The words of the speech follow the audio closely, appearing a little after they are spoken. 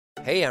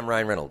Hey, I'm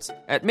Ryan Reynolds.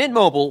 At Mint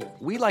Mobile,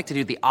 we like to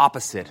do the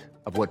opposite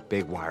of what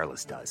Big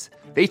Wireless does.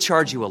 They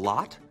charge you a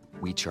lot,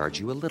 we charge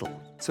you a little.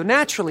 So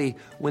naturally,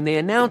 when they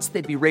announced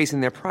they'd be raising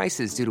their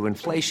prices due to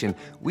inflation,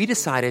 we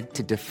decided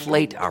to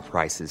deflate our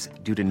prices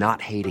due to not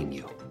hating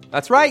you.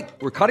 That's right.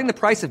 We're cutting the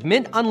price of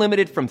Mint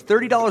Unlimited from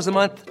 $30 a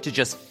month to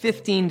just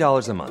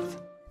 $15 a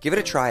month. Give it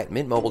a try at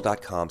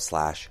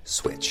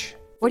mintmobile.com/switch.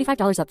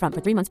 $45 up front for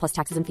 3 months plus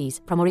taxes and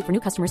fees. Promo rate for new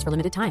customers for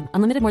limited time.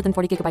 Unlimited more than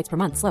 40 gigabytes per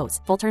month. Slows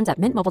full terms at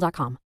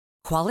mintmobile.com.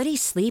 Quality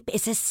sleep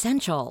is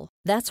essential.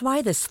 That's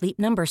why the Sleep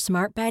Number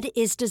Smart Bed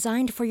is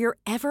designed for your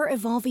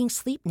ever-evolving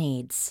sleep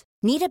needs.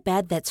 Need a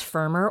bed that's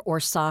firmer or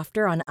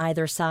softer on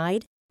either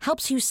side?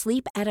 Helps you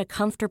sleep at a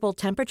comfortable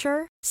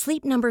temperature?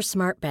 Sleep Number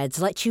Smart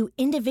Beds let you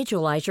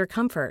individualize your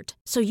comfort,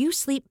 so you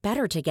sleep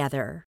better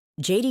together.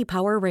 J.D.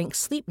 Power ranks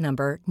Sleep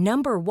Number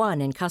number 1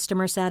 in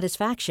customer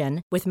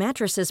satisfaction with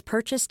mattresses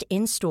purchased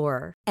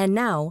in-store. And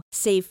now,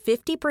 save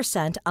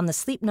 50% on the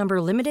Sleep Number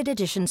Limited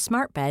Edition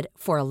Smart Bed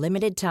for a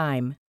limited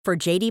time. For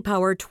J.D.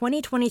 Power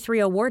 2023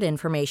 award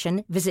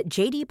information, visit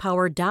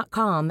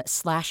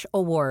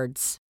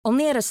jdpower.com/awards.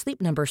 Only at a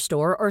Sleep Number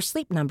store or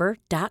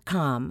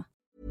sleepnumber.com.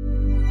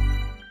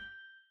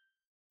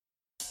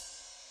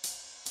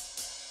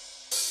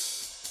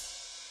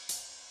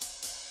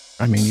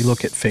 I mean, you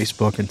look at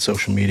Facebook and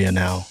social media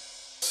now,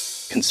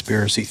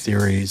 conspiracy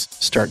theories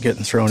start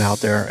getting thrown out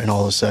there, and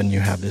all of a sudden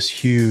you have this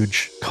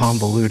huge,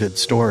 convoluted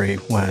story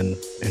when,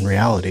 in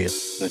reality,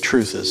 the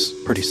truth is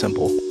pretty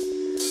simple.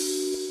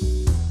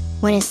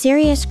 When a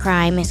serious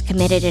crime is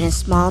committed in a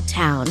small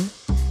town,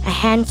 a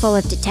handful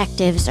of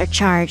detectives are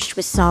charged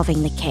with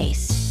solving the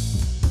case.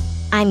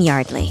 I'm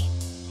Yardley,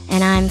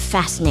 and I'm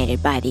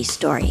fascinated by these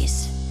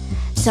stories.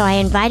 So I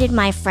invited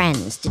my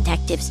friends,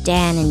 Detectives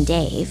Dan and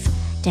Dave,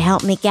 to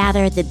help me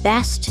gather the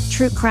best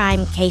true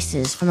crime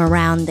cases from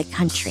around the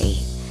country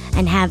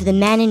and have the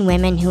men and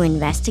women who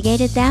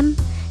investigated them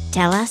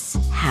tell us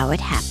how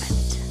it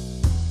happened.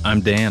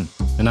 I'm Dan.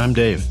 And I'm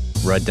Dave.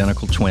 We're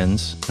identical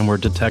twins, and we're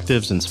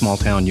detectives in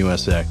small-town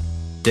USA.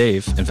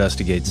 Dave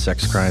investigates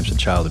sex crimes and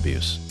child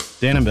abuse.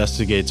 Dan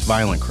investigates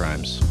violent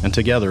crimes, and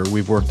together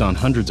we've worked on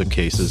hundreds of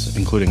cases,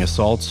 including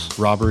assaults,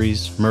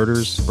 robberies,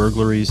 murders,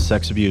 burglaries,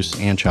 sex abuse,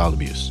 and child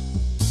abuse.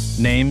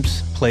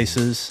 Names,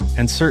 places,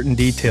 and certain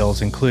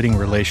details, including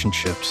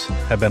relationships,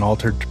 have been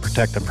altered to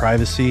protect the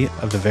privacy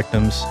of the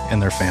victims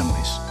and their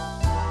families.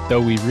 Though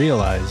we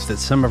realize that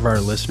some of our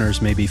listeners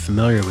may be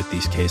familiar with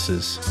these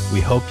cases, we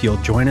hope you'll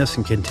join us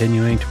in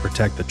continuing to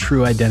protect the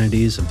true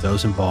identities of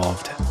those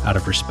involved out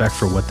of respect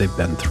for what they've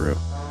been through.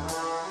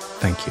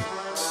 Thank you.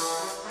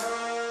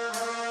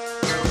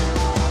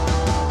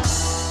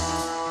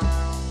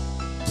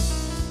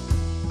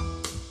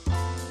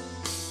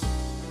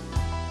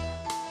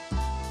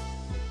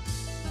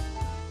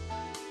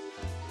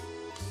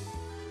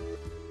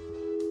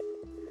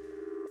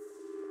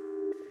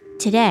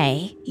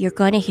 Today, you're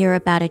going to hear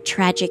about a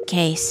tragic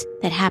case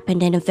that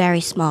happened in a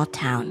very small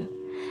town,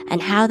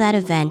 and how that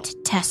event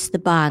tests the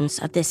bonds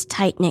of this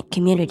tight-knit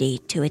community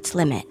to its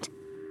limit.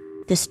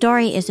 The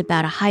story is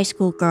about a high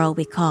school girl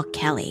we call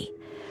Kelly,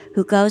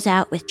 who goes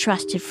out with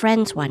trusted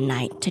friends one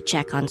night to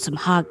check on some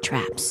hog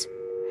traps.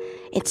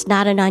 It's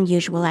not an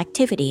unusual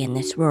activity in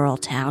this rural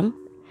town,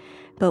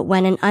 but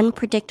when an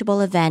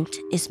unpredictable event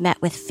is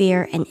met with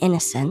fear and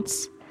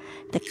innocence,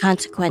 the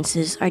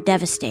consequences are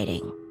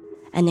devastating,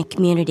 and the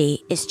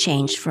community is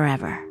changed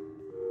forever.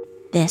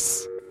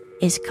 This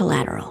is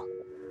Collateral.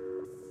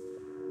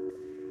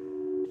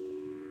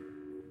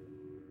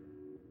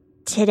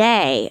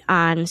 Today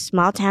on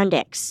Small Town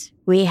Dicks,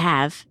 we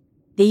have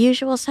the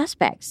usual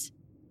suspects.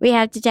 We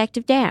have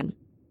Detective Dan.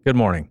 Good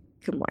morning.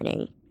 Good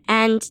morning.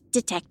 And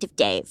Detective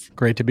Dave.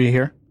 Great to be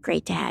here.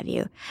 Great to have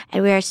you.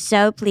 And we are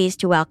so pleased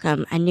to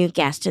welcome a new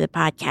guest to the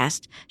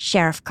podcast,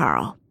 Sheriff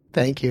Carl.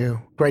 Thank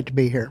you. Great to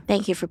be here.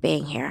 Thank you for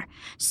being here.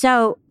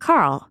 So,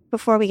 Carl,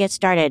 before we get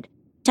started,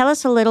 tell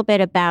us a little bit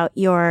about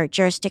your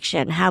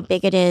jurisdiction, how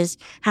big it is,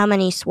 how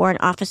many sworn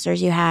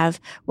officers you have,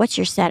 what's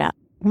your setup?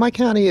 My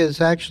county is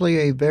actually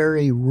a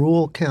very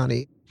rural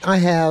county. I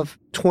have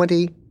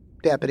 20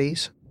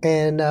 deputies,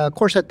 and of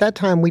course at that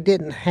time we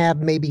didn't have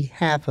maybe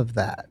half of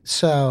that.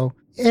 So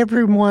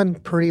everyone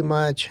pretty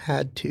much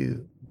had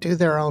to do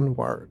their own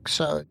work.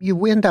 So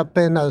you end up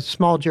in a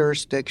small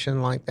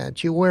jurisdiction like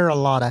that. You wear a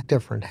lot of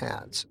different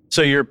hats.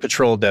 So your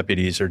patrol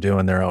deputies are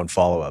doing their own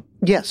follow-up?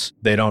 Yes.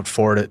 They don't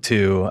forward it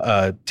to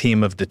a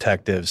team of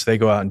detectives. They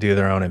go out and do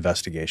their own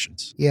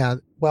investigations. Yeah.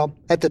 Well,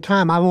 at the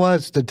time, I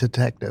was the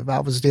detective.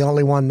 I was the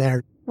only one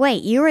there.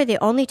 Wait, you were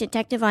the only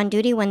detective on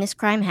duty when this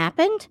crime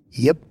happened?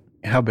 Yep.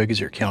 How big is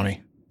your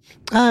county?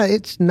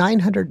 It's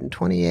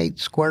 928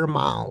 square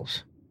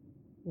miles.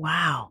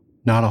 Wow.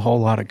 Not a whole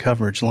lot of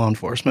coverage law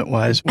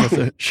enforcement-wise with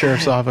the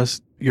sheriff's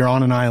office. You're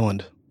on an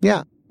island.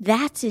 Yeah.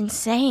 That's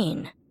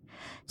insane.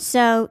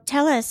 So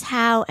tell us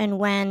how and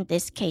when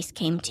this case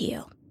came to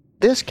you.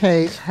 This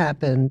case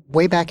happened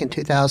way back in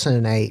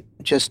 2008,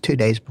 just 2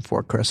 days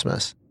before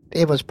Christmas.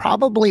 It was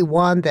probably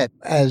one that,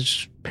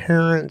 as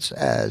parents,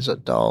 as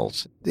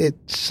adults,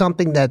 it's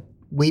something that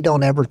we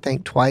don't ever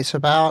think twice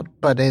about,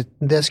 but in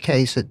this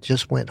case, it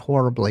just went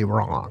horribly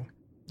wrong.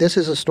 This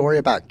is a story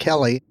about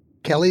Kelly.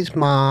 Kelly's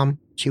mom,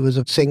 she was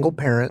a single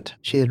parent.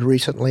 She had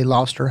recently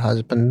lost her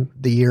husband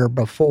the year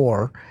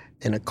before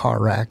in a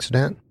car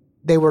accident.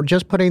 They were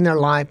just putting their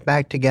life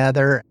back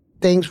together.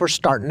 Things were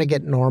starting to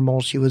get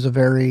normal. She was a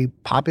very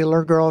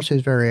popular girl. She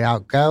was very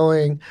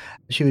outgoing.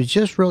 She was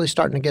just really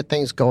starting to get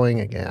things going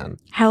again.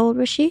 How old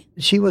was she?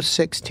 She was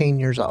 16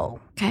 years old.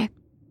 Okay.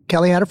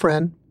 Kelly had a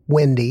friend,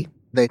 Wendy.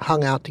 They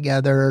hung out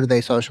together.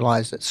 They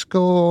socialized at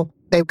school.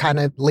 They kind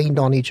of leaned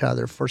on each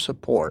other for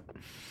support.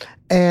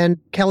 And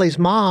Kelly's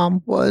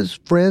mom was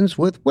friends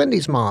with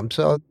Wendy's mom.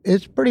 So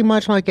it's pretty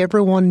much like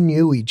everyone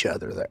knew each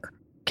other there.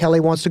 Kelly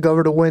wants to go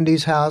over to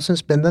Wendy's house and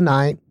spend the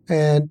night.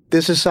 And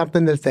this is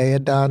something that they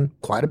had done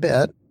quite a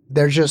bit.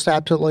 There's just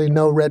absolutely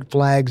no red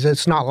flags.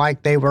 It's not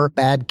like they were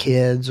bad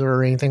kids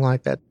or anything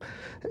like that.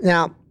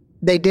 Now,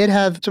 they did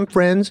have some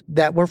friends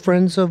that were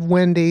friends of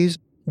Wendy's.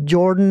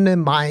 Jordan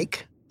and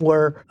Mike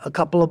were a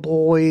couple of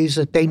boys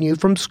that they knew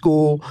from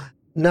school.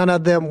 None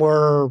of them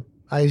were,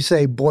 I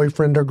say,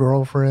 boyfriend or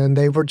girlfriend.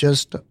 They were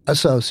just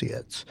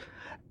associates.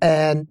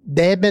 And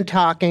they had been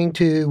talking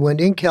to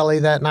Wendy and Kelly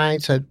that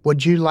night, said,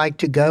 would you like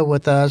to go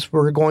with us?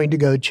 We're going to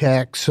go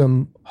check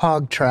some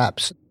hog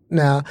traps.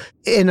 Now,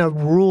 in a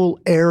rural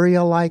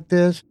area like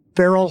this,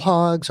 feral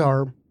hogs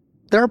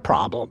they're a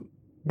problem.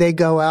 They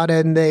go out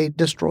and they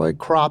destroy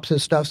crops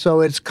and stuff.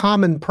 So it's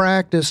common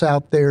practice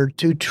out there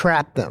to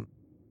trap them.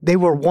 They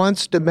were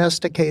once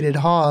domesticated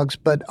hogs,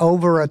 but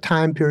over a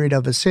time period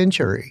of a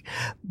century,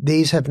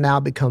 these have now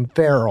become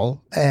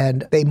feral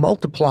and they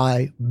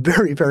multiply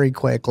very, very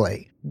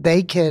quickly.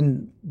 They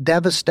can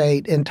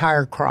devastate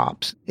entire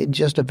crops in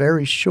just a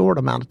very short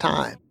amount of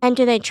time. And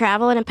do they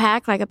travel in a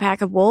pack, like a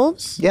pack of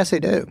wolves? Yes, they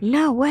do.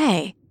 No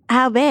way.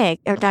 How big?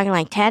 Are we talking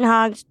like 10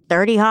 hogs,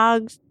 30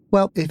 hogs?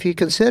 Well, if you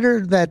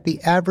consider that the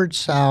average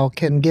sow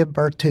can give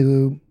birth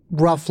to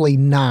roughly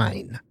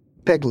 9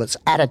 piglets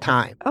at a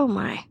time. Oh,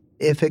 my.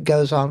 If it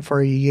goes on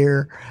for a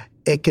year,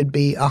 it could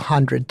be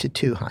 100 to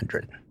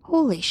 200.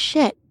 Holy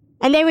shit.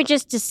 And they would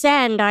just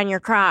descend on your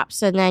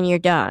crops and then you're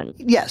done.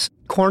 Yes.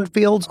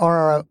 Cornfields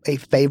are a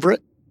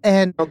favorite.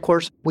 And, of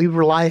course, we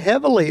rely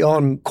heavily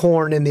on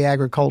corn in the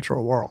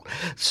agricultural world.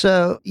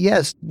 So,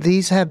 yes,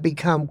 these have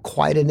become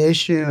quite an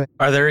issue.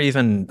 Are there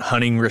even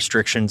hunting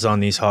restrictions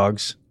on these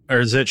hogs? Or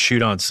is it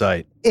shoot on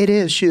sight? It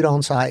is shoot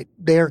on sight.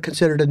 They are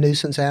considered a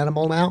nuisance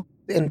animal now.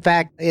 In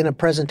fact, in a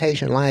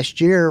presentation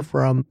last year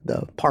from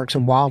the Parks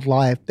and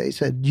Wildlife, they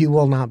said you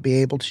will not be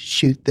able to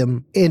shoot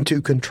them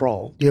into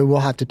control. You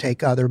will have to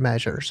take other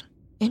measures.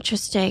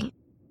 Interesting.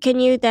 Can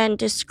you then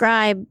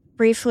describe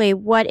briefly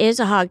what is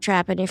a hog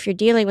trap? And if you're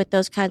dealing with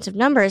those kinds of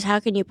numbers,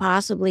 how can you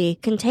possibly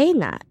contain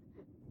that?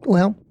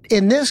 Well,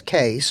 in this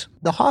case,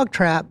 the hog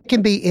trap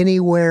can be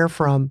anywhere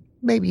from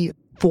maybe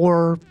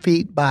 4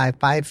 feet by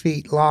 5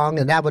 feet long,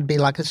 and that would be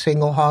like a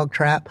single hog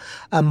trap.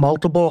 A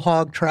multiple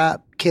hog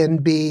trap can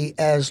be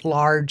as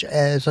large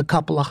as a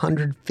couple of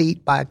 100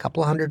 feet by a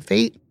couple of 100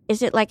 feet.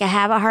 Is it like a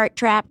have-a-heart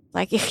trap?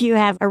 Like if you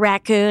have a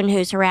raccoon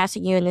who's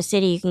harassing you in the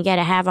city, you can get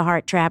a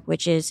have-a-heart trap,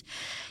 which is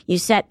you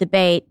set the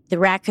bait, the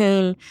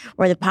raccoon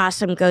or the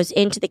possum goes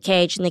into the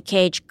cage and the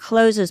cage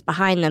closes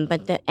behind them,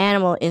 but the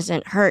animal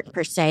isn't hurt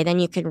per se. Then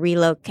you can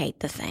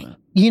relocate the thing.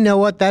 You know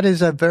what? That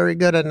is a very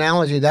good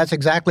analogy. That's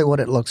exactly what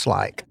it looks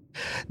like.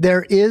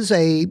 There is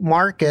a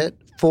market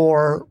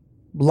for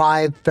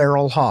live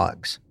feral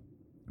hogs.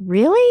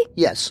 Really?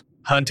 Yes.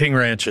 Hunting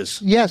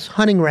ranches. Yes,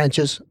 hunting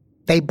ranches.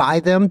 They buy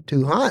them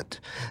to hunt.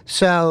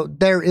 So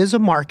there is a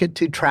market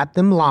to trap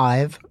them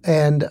live,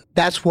 and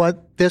that's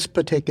what this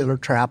particular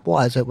trap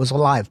was. It was a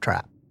live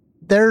trap.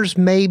 There's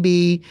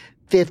maybe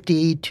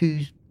 50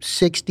 to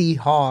 60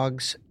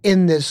 hogs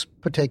in this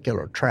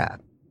particular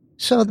trap.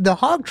 So the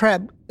hog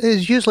trap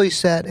is usually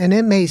set, and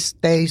it may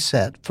stay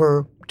set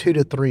for 2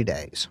 to 3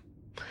 days.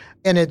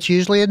 And it's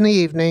usually in the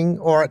evening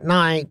or at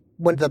night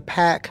when the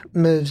pack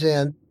moves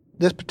in.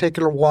 This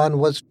particular one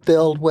was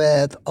filled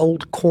with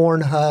old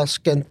corn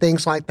husk and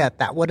things like that.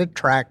 That would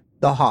attract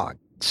the hog.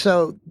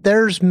 So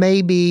there's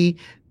maybe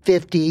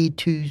 50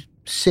 to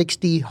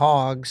 60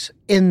 hogs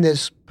in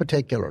this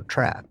particular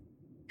trap.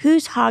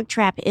 Whose hog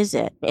trap is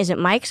it? Is it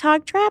Mike's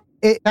hog trap?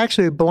 It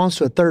actually belongs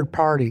to a third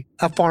party,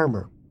 a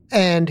farmer.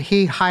 And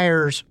he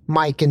hires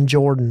Mike and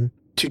Jordan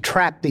to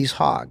trap these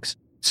hogs.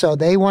 So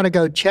they want to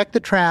go check the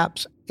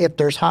traps. If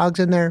there's hogs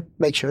in there,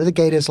 make sure the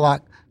gate is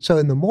locked. So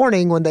in the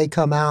morning when they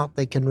come out,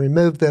 they can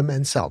remove them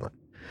and sell them.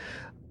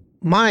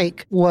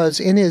 Mike was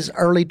in his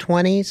early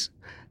 20s,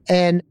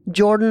 and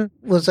Jordan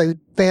was a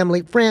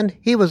family friend.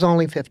 He was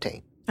only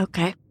 15.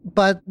 Okay.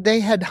 But they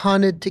had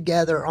hunted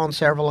together on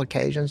several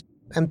occasions.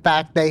 In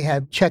fact, they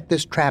had checked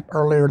this trap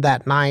earlier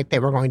that night. They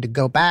were going to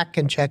go back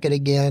and check it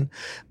again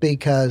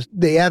because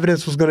the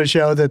evidence was going to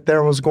show that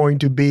there was going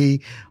to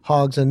be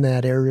hogs in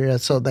that area.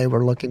 So they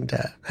were looking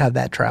to have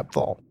that trap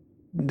full.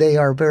 They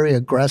are very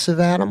aggressive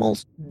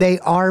animals. They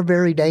are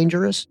very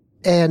dangerous.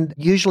 And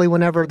usually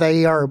whenever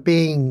they are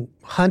being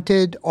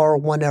hunted or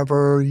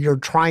whenever you're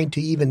trying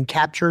to even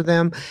capture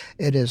them,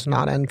 it is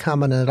not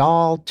uncommon at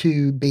all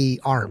to be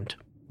armed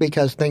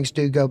because things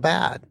do go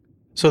bad.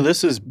 So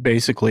this is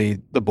basically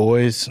the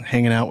boys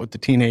hanging out with the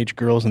teenage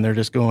girls and they're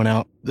just going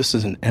out. This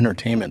is an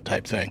entertainment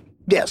type thing.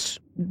 Yes.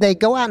 They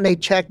go out and they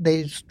check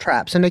these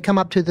traps and they come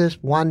up to this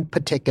one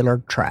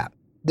particular trap.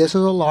 This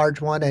is a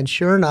large one, and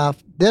sure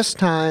enough, this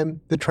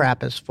time the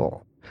trap is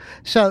full.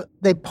 So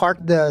they park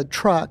the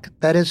truck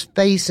that is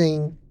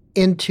facing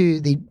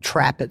into the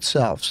trap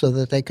itself so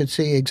that they could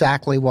see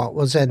exactly what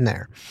was in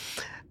there.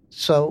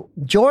 So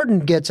Jordan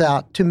gets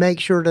out to make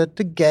sure that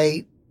the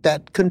gate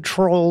that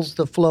controls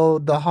the flow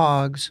of the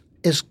hogs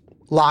is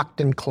locked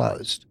and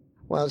closed.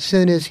 Well, as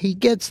soon as he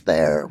gets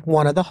there,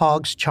 one of the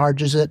hogs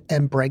charges it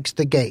and breaks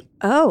the gate.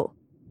 Oh.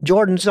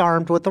 Jordan's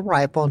armed with a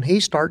rifle, and he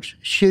starts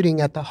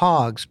shooting at the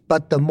hogs.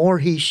 But the more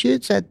he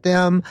shoots at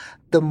them,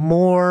 the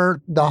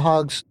more the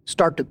hogs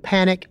start to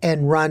panic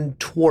and run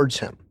towards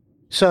him.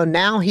 So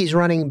now he's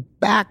running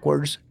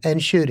backwards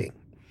and shooting.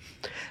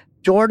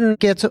 Jordan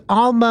gets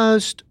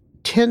almost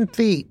 10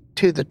 feet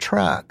to the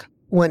truck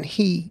when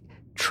he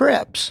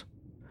trips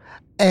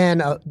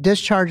and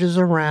discharges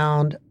a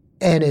round,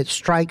 and it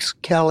strikes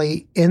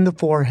Kelly in the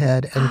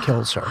forehead and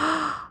kills her.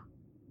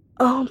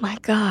 Oh, my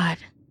God.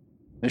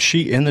 Is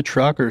she in the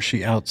truck or is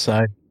she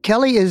outside?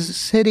 Kelly is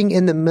sitting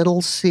in the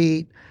middle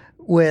seat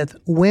with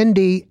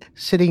Wendy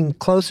sitting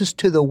closest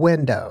to the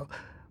window.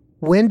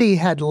 Wendy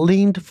had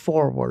leaned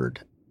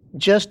forward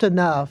just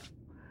enough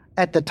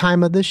at the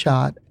time of the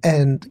shot,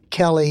 and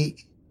Kelly,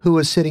 who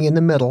was sitting in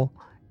the middle,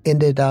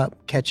 ended up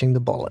catching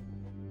the bullet.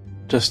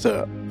 Just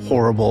a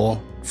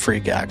horrible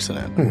freak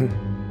accident.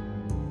 Mm-hmm.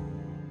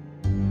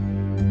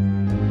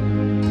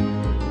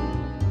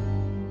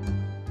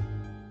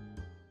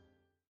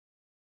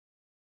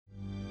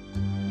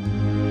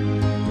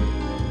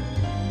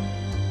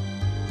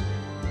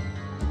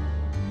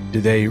 Do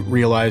they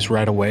realize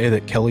right away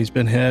that Kelly's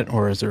been hit,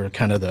 or is there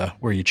kind of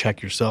where you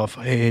check yourself,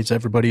 hey, is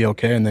everybody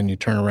okay? And then you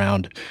turn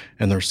around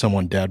and there's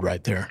someone dead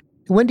right there.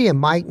 Wendy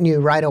and Mike knew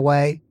right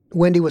away.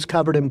 Wendy was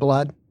covered in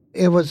blood.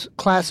 It was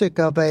classic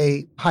of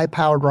a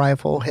high-powered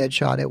rifle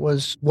headshot. It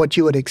was what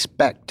you would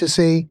expect to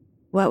see.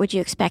 What would you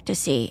expect to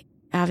see?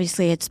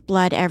 Obviously, it's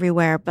blood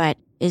everywhere, but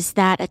is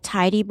that a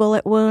tidy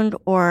bullet wound,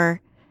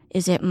 or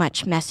is it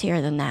much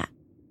messier than that?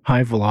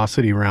 High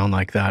velocity round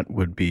like that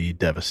would be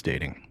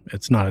devastating.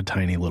 It's not a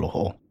tiny little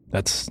hole.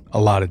 That's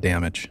a lot of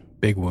damage.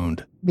 Big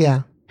wound.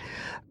 Yeah.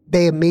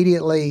 They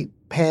immediately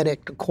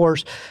panicked. Of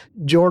course,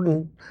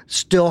 Jordan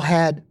still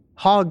had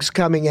hogs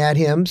coming at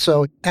him.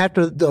 So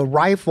after the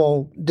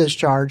rifle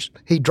discharged,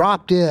 he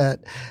dropped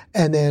it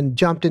and then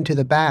jumped into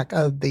the back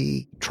of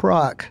the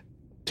truck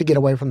to get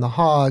away from the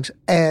hogs.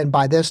 And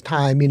by this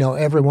time,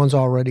 everyone's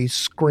already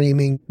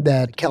screaming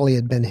that Kelly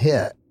had been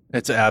hit.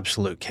 It's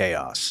absolute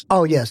chaos.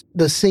 Oh, yes.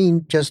 The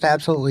scene just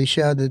absolutely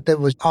showed that there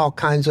was all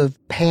kinds of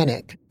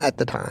panic at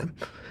the time.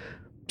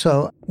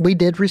 So we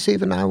did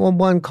receive a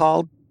 911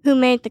 call. Who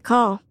made the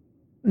call?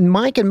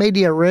 Mike had made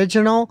the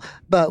original,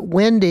 but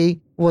Wendy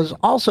was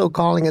also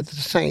calling at the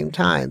same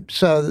time.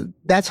 So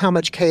that's how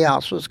much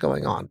chaos was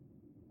going on.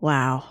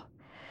 Wow.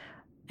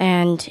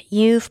 And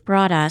you've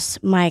brought us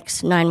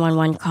Mike's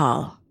 911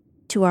 call.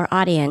 To our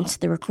audience,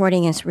 the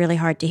recording is really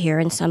hard to hear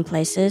in some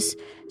places,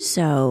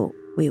 so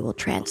we will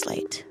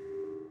translate.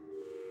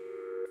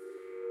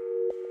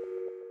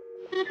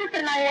 This is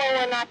the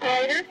 911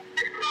 operator.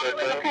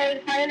 Okay,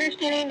 it's my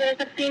understanding there's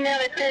a female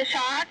that's been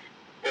shot.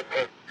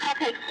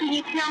 Okay, can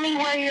you tell me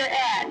where you're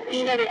at? Do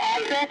you know the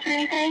address or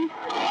anything?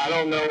 I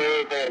don't know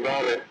anything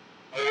about it.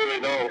 I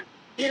really don't.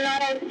 You're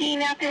not on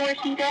scene out there where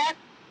she's at?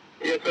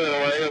 Yes,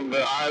 I am,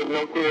 but I have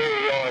no clue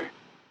where we are.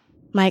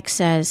 Mike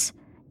says,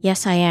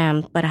 yes, I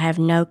am, but I have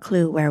no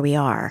clue where we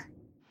are.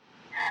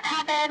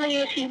 How badly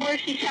is she? Where's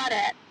she shot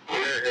at? In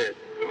her head.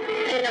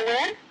 In her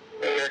what?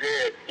 In her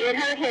head. In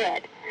her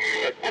head.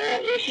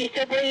 Okay, is she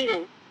still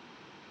bleeding?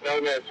 No,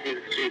 man,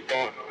 she's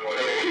gone.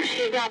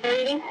 She's not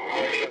bleeding?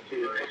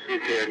 She's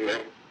dead,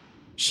 man.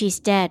 She's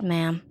dead,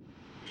 ma'am.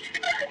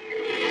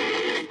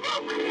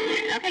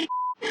 Okay,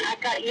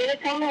 I've got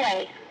units on the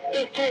way.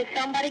 Can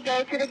somebody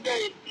go to the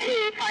gate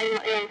to find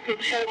and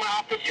to show my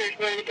officers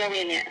where to go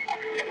in there?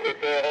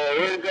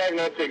 We're driving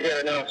up to get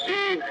her now.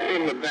 She's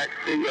in the back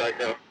seat right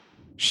now.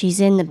 She's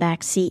in the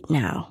back seat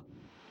now.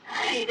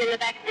 She's in the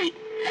back seat.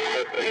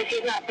 And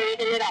she's not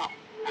breathing at all.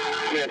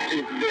 Yeah,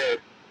 she's dead.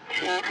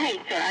 Okay,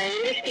 sir, I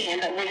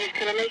understand, but we're just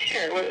going to make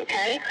sure,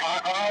 okay?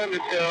 I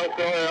understand.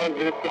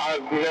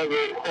 I've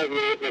never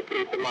lived this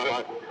piece in my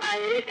life. I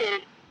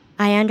understand.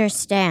 I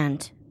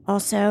understand.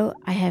 Also,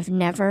 I have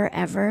never,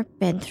 ever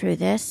been through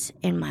this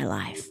in my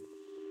life.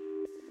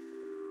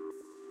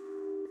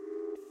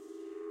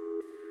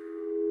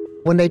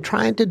 When they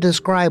tried to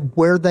describe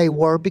where they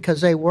were,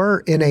 because they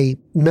were in a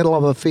middle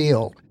of a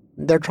field,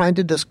 they're trying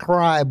to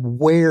describe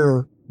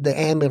where the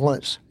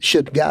ambulance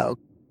should go.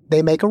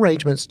 They make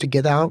arrangements to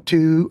get out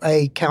to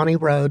a county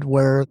road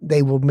where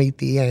they will meet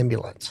the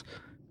ambulance.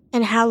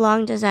 And how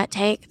long does that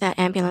take, that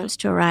ambulance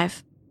to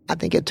arrive? I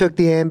think it took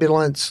the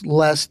ambulance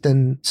less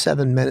than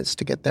 7 minutes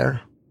to get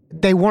there.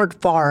 They weren't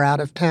far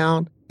out of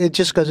town. It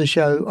just goes to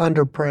show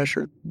under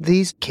pressure,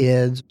 these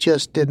kids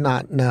just did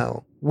not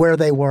know where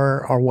they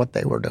were or what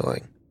they were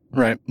doing.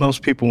 Right.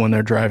 Most people, when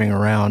they're driving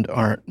around,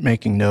 aren't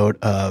making note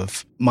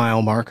of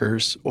mile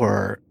markers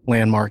or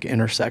landmark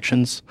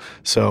intersections.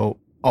 So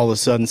all of a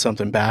sudden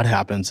something bad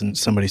happens and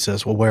somebody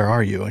says, well, where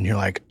are you? And you're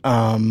like,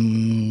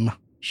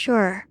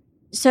 Sure.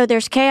 So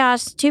there's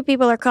chaos. 2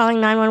 people are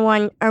calling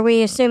 911. Are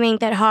we assuming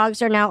that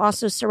hogs are now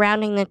also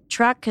surrounding the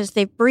truck because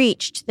they've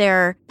breached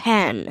their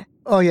pen?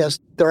 Oh, yes.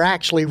 They're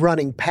actually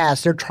running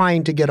past. They're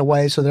trying to get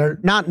away, so they're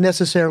not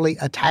necessarily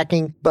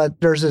attacking, but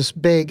there's this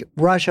big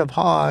rush of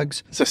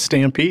hogs. It's a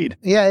stampede.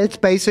 Yeah, it's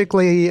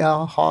basically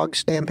a hog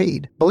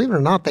stampede. Believe it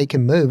or not, they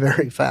can move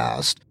very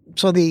fast.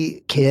 So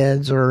the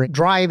kids are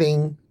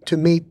driving to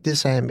meet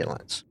this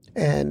ambulance.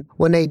 And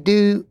when they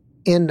do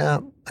end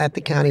up at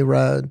the county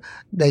road,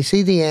 they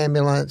see the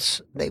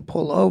ambulance, they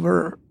pull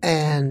over,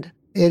 and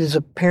it is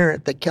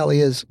apparent that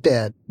Kelly is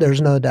dead.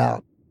 There's no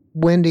doubt.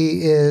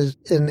 Wendy is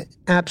in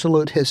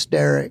absolute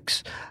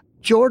hysterics.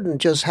 Jordan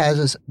just has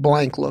this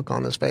blank look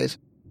on his face.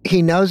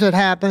 He knows it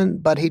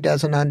happened, but he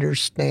doesn't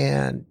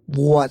understand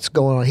what's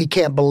going on. He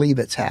can't believe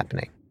it's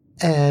happening.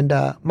 And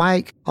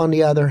Mike, on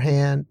the other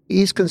hand,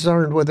 he's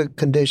concerned with the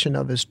condition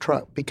of his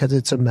truck because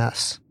it's a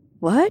mess.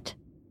 What?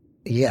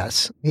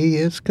 Yes, he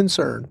is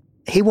concerned.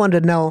 He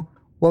wanted to know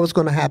what was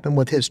going to happen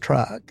with his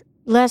truck.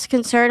 Less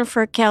concern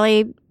for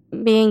Kelly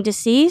being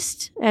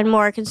deceased and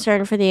more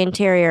concern for the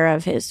interior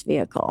of his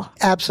vehicle.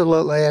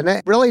 Absolutely. And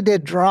it really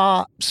did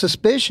draw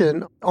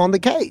suspicion on the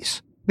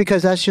case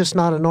because that's just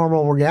not a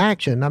normal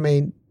reaction. I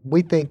mean,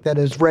 we think that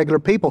as regular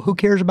people, who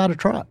cares about a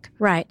truck?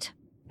 Right.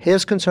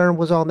 His concern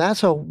was on that.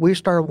 So we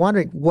started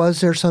wondering,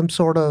 was there some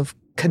sort of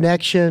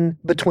connection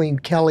between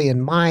Kelly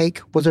and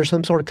Mike? Was there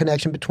some sort of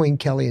connection between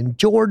Kelly and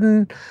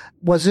Jordan?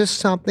 Was this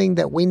something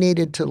that we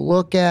needed to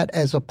look at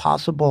as a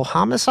possible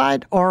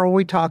homicide, or are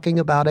we talking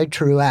about a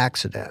true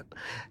accident?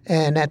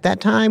 And at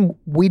that time,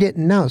 we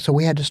didn't know, so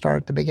we had to start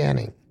at the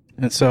beginning.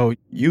 And so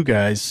you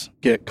guys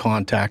get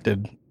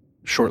contacted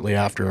shortly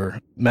after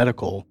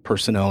medical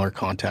personnel are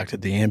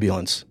contacted the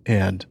ambulance,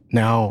 and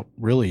now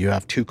really you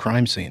have 2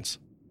 crime scenes.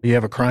 You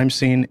have a crime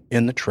scene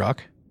in the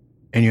truck,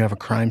 and you have a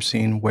crime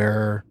scene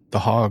where the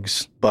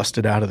hogs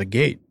busted out of the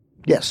gate.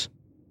 Yes.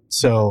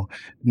 So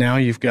now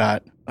you've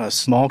got a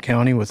small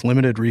county with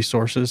limited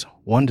resources,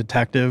 1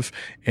 detective,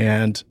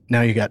 and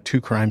now you got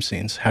 2 crime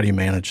scenes. How do you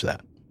manage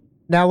that?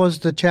 That was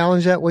the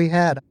challenge that we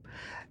had.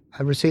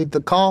 I received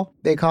the call.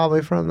 They called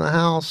me from the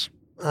house.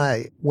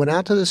 I went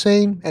out to the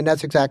scene, and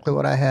that's exactly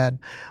what I had.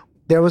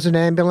 There was an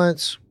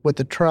ambulance with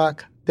the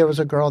truck. There was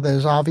a girl that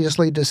is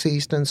obviously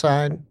deceased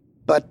inside.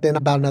 But then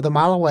about another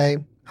mile away,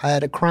 I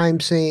had a crime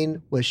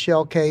scene with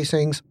shell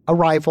casings, a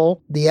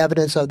rifle, the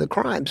evidence of the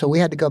crime. So we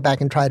had to go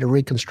back and try to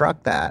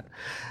reconstruct that.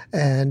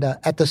 And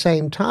at the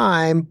same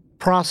time,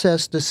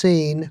 process the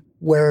scene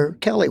where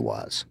Kelly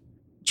was.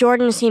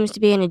 Jordan seems to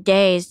be in a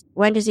daze.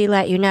 When does he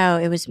let you know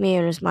it was me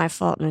and it was my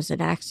fault and it was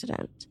an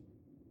accident?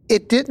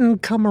 It didn't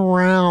come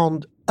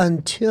around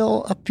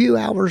until a few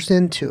hours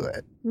into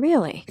it.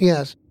 Really?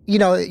 Yes. You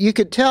know, you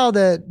could tell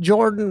that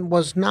Jordan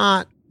was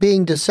not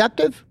being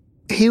deceptive.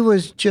 He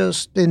was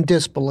just in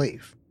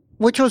disbelief,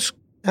 which was,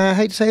 I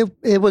hate to say,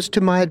 it was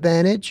to my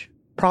advantage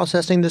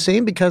processing the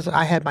scene because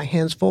I had my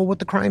hands full with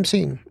the crime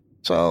scene.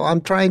 So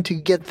I'm trying to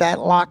get that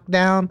locked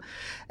down.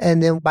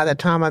 And then by the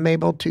time I'm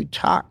able to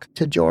talk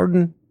to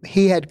Jordan,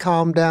 he had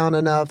calmed down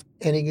enough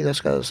and he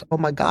just goes, oh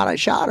my God, I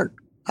shot her.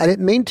 I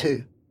didn't mean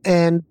to.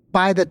 And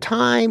by the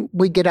time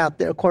we get out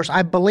there, of course,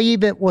 I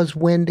believe it was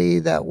Wendy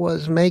that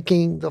was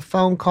making the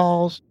phone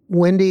calls.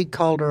 Wendy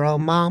called her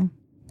own mom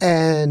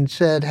and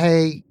said,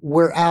 hey,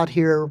 we're out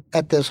here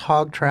at this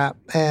hog trap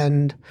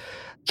and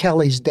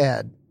Kelly's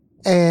dead.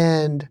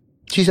 And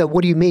she said,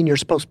 what do you mean you're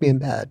supposed to be in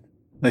bed?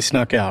 They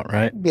snuck out,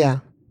 right? Yeah.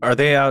 Are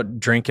they out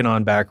drinking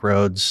on back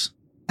roads?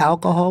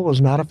 Alcohol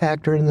was not a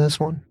factor in this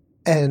one.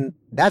 And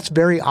that's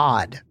very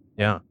odd.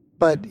 Yeah.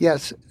 But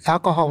yes,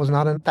 alcohol was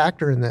not a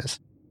factor in this.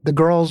 The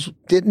girls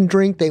didn't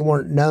drink. They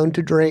weren't known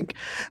to drink.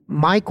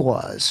 Mike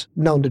was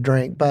known to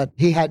drink, but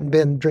he hadn't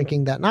been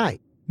drinking that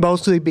night,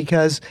 mostly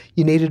because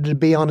you needed to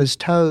be on his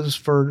toes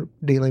for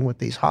dealing with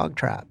these hog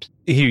traps.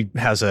 He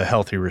has a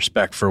healthy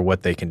respect for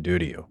what they can do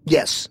to you.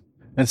 Yes.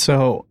 And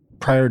so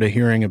prior to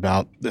hearing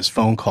about this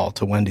phone call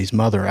to Wendy's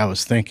mother, I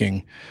was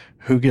thinking,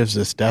 who gives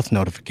this death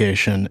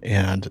notification?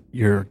 And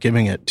you're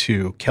giving it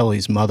to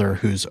Kelly's mother,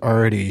 who's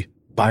already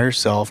by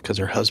herself because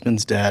her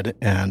husband's dead,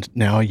 and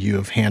now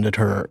you've handed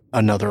her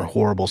another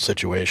horrible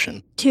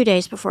situation. 2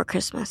 days before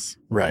Christmas.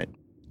 Right.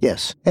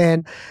 Yes.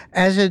 And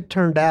as it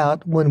turned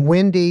out, when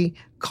Wendy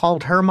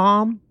called her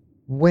mom,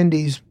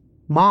 Wendy's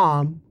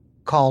mom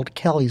called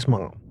Kelly's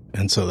mom.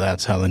 And so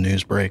that's how the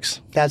news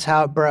breaks. That's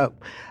how it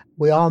broke.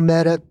 We all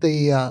met at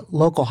the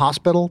local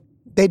hospital.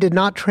 They did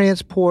not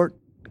transport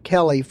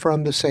Kelly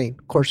from the scene.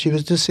 Of course, she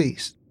was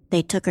deceased.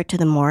 They took her to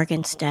the morgue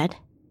instead?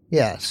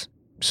 Yes.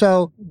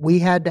 So we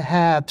had to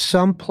have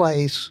some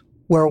place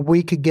where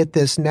we could get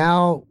this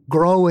now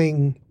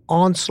growing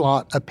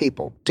onslaught of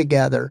people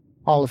together.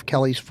 All of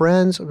Kelly's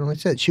friends. Like I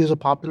said, she was a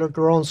popular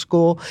girl in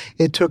school.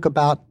 It took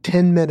about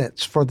 10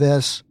 minutes for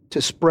this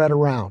to spread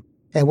around.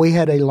 And we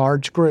had a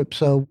large group.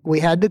 So we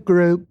had the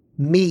group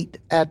meet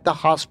at the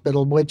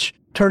hospital, which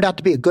turned out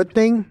to be a good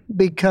thing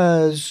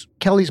because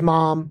Kelly's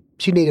mom,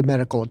 she needed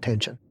medical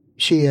attention.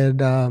 She had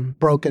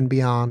broken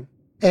beyond.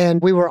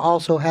 And we were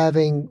also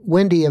having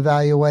Wendy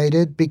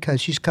evaluated because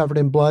she's covered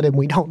in blood and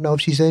we don't know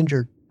if she's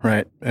injured.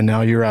 Right. And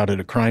now you're out at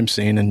a crime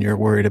scene and you're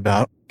worried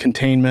about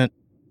containment,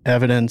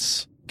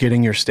 evidence,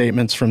 getting your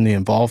statements from the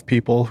involved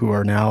people who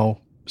are now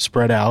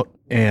spread out.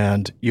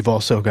 And you've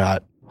also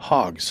got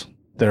hogs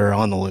that are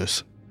on the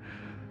loose.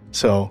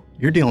 So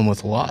you're dealing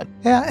with a lot.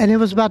 Yeah, and it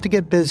was about to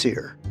get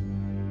busier.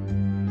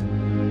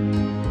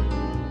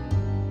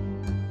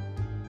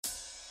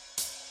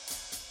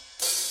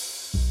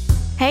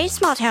 Hey,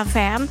 Small Town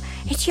fam,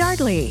 it's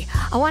Yardley.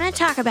 I want to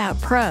talk about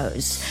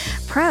Prose.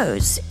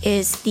 Prose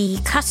is the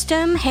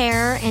custom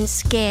hair and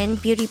skin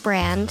beauty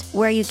brand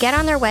where you get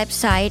on their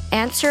website,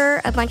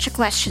 answer a bunch of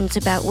questions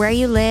about where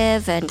you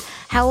live and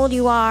how old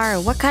you are,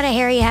 and what kind of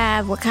hair you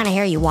have, what kind of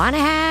hair you want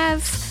to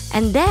have.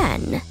 And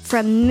then,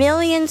 from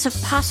millions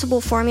of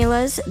possible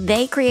formulas,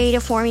 they create a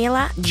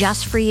formula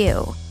just for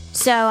you.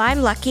 So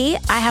I'm lucky,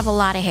 I have a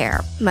lot of hair.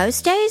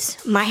 Most days,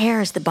 my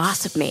hair is the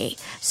boss of me.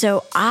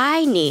 So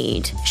I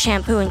need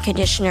shampoo and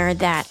conditioner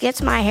that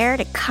gets my hair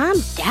to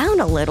calm down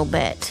a little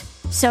bit.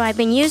 So I've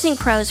been using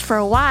Prose for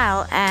a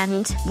while,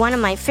 and one of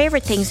my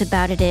favorite things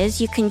about it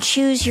is you can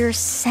choose your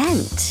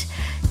scent.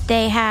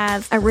 They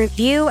have a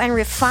review and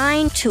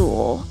refine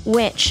tool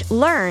which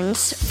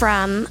learns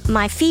from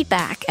my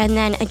feedback and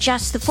then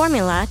adjusts the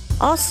formula.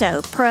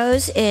 Also,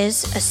 Prose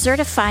is a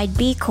certified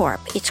B Corp.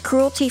 It's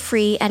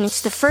cruelty-free and it's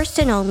the first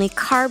and only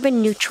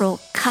carbon-neutral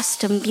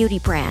custom beauty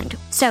brand.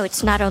 So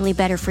it's not only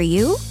better for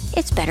you,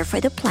 it's better for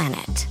the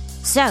planet.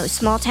 So,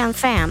 Small Town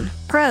fam,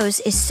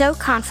 Prose is so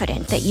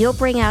confident that you'll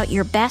bring out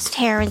your best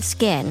hair and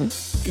skin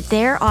that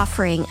they're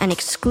offering an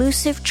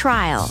exclusive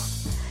trial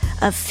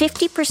of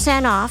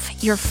 50%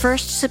 off your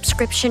first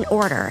subscription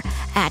order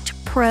at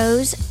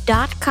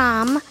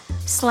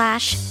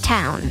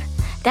prose.com/town.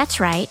 That's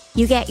right,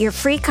 you get your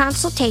free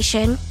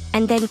consultation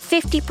and then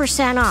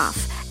 50%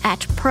 off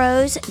at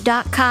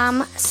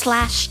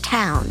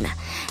prose.com/town.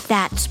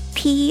 That's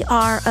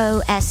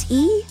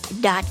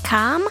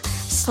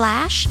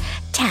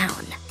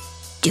prose.com/town.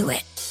 Do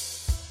it.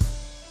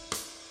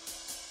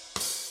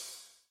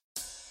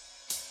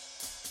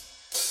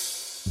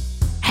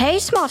 Hey,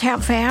 Small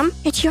Town fam,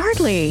 it's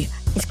Yardley.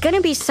 It's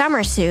gonna be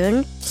summer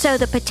soon, so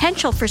the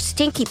potential for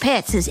stinky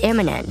pits is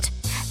imminent.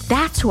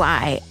 That's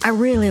why I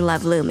really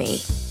love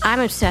Lumi. I'm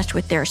obsessed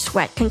with their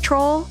sweat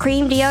control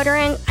cream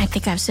deodorant. I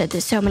think I've said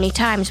this so many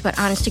times, but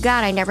honest to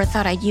God, I never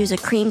thought I'd use a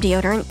cream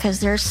deodorant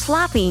because they're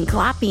sloppy and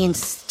gloppy and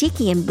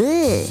sticky and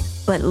bleh.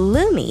 But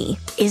Lumi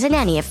isn't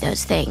any of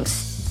those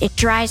things. It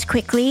dries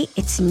quickly,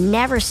 it's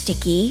never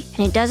sticky,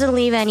 and it doesn't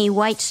leave any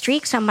white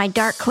streaks on my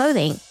dark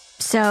clothing.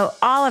 So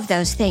all of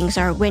those things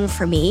are a win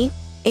for me.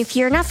 If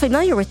you're not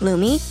familiar with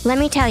Lumi, let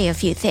me tell you a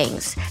few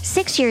things.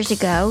 6 years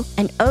ago,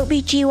 an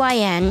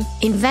OBGYN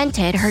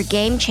invented her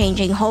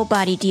game-changing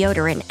whole-body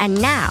deodorant,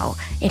 and now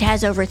it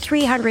has over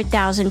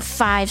 300,000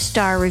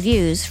 five-star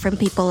reviews from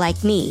people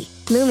like me.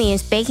 Lumi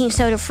is baking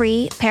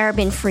soda-free,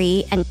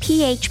 paraben-free, and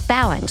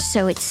pH-balanced,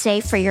 so it's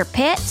safe for your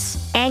pits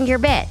and your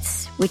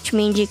bits, which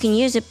means you can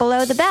use it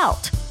below the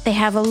belt. They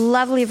have a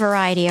lovely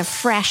variety of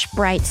fresh,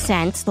 bright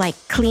scents like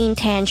clean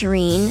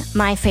tangerine,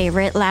 my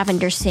favorite,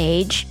 lavender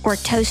sage, or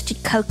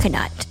toasted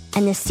coconut.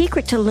 And the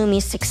secret to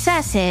Lumi's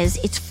success is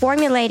it's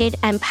formulated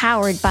and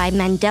powered by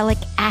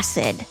mandelic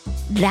acid.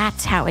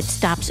 That's how it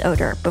stops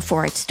odor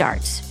before it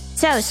starts.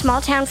 So,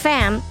 Small Town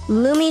fam,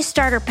 Lumi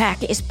Starter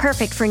Pack is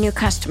perfect for new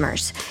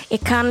customers.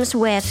 It comes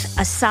with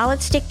a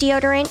solid stick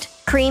deodorant,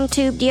 cream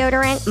tube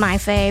deodorant, my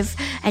fave,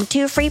 and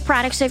 2 free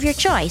products of your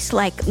choice,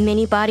 like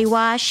mini body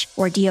wash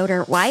or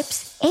deodorant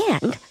wipes,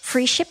 and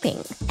free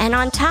shipping. And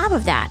on top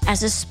of that,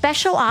 as a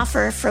special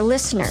offer for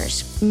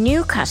listeners,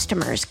 new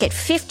customers get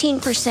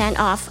 15%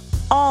 off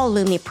all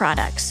Lumi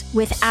products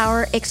with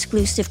our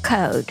exclusive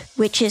code,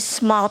 which is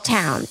Small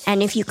Town.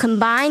 And if you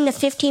combine the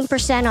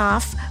 15%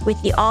 off with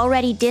the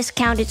already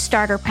discounted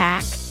starter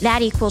pack,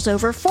 that equals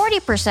over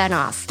 40%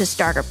 off the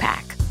starter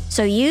pack.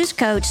 So use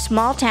code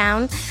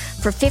SMALLTOWN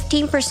for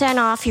 15%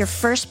 off your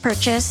first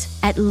purchase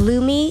at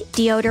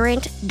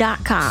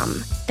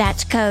LumiDeodorant.com.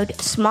 That's code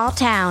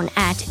SMALLTOWN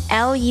at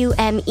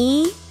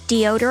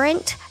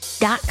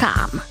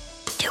LumeDeodorant.com.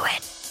 Do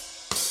it.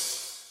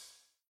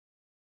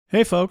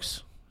 Hey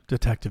folks,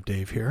 Detective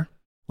Dave here.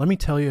 Let me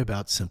tell you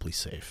about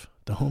SimpliSafe,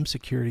 the home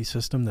security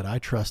system that I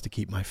trust to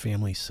keep my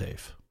family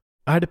safe.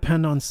 I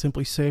depend on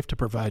SimpliSafe to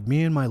provide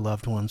me and my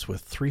loved ones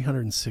with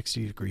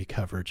 360-degree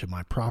coverage of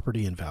my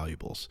property and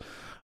valuables.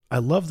 I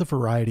love the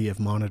variety of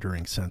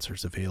monitoring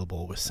sensors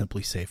available with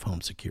SimpliSafe Home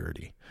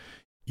Security.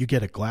 You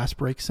get a glass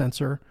break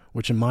sensor,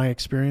 which in my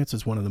experience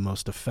is one of the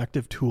most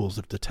effective tools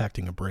of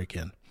detecting a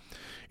break-in.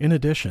 In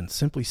addition,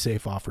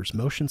 SimpliSafe offers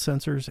motion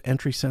sensors,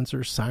 entry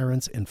sensors,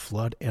 sirens, and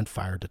flood and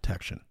fire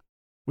detection.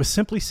 With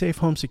SimpliSafe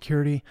Home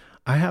Security,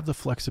 I have the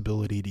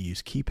flexibility to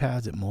use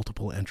keypads at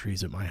multiple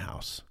entries at my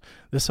house.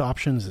 This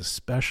option is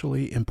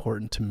especially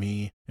important to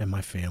me and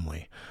my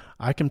family.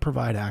 I can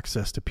provide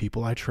access to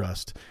people I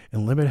trust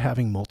and limit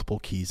having multiple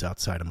keys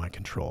outside of my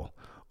control,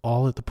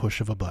 all at the push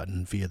of a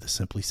button via the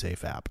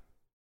SimpliSafe app.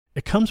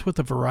 It comes with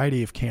a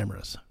variety of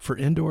cameras for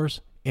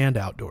indoors and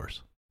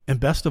outdoors. And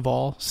best of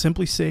all,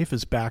 SimpliSafe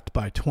is backed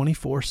by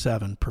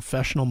 24/7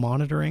 professional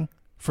monitoring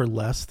for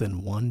less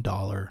than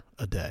 $1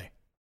 a day.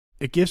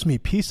 It gives me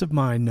peace of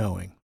mind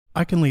knowing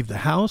I can leave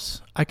the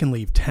house, I can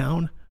leave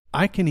town,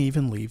 I can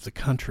even leave the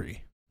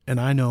country, and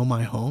I know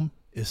my home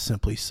is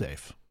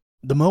SimpliSafe.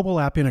 The mobile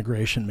app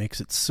integration makes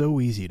it so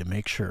easy to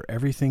make sure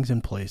everything's in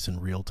place in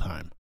real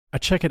time. I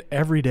check it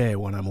every day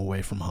when I'm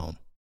away from home.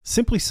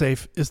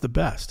 SimpliSafe is the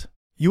best.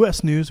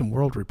 U.S. News and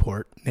World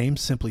Report named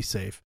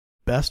SimpliSafe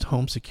Best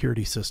Home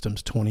Security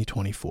Systems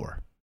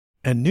 2024.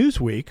 And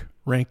Newsweek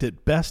ranked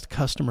it Best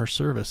Customer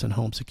Service in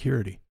Home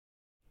Security.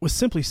 With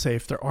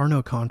SimpliSafe, there are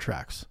no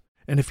contracts.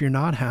 And if you're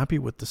not happy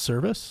with the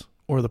service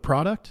or the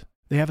product,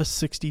 they have a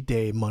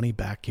 60-day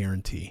money-back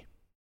guarantee.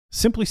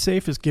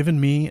 SimpliSafe has given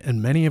me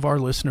and many of our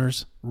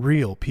listeners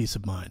real peace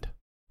of mind.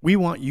 We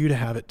want you to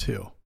have it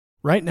too.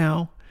 Right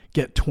now,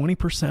 get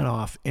 20%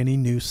 off any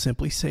new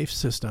SimpliSafe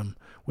system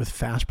with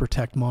Fast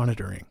Protect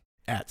monitoring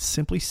at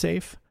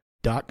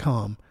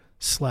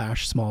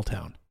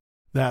simplisafe.com/smalltown.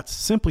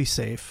 That's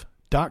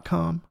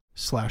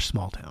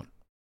simplisafe.com/smalltown.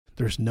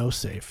 There's no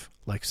safe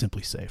like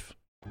SimpliSafe.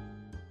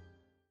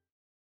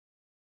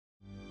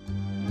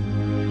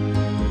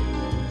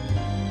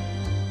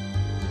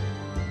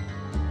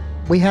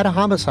 We had a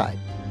homicide.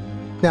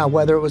 Now,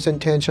 whether it was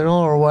intentional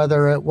or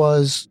whether it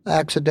was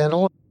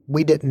accidental,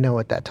 we didn't know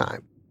at that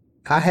time.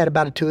 I had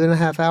about a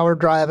 2.5-hour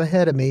drive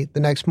ahead of me the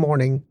next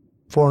morning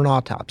for an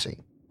autopsy.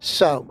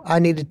 So I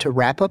needed to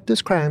wrap up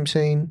this crime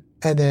scene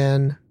and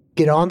then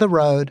get on the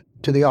road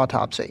to the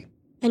autopsy.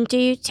 And do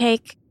you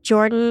take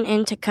Jordan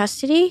into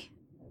custody?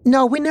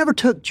 No, we never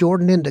took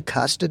Jordan into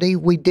custody.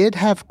 We did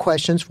have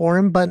questions for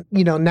him, but,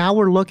 now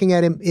we're looking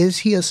at him. Is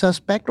he a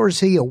suspect or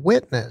is he a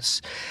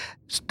witness?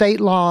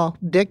 State law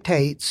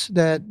dictates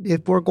that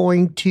if we're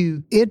going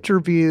to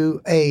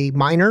interview a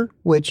minor,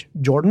 which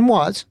Jordan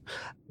was,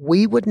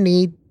 we would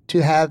need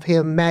to have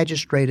him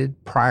magistrated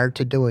prior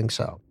to doing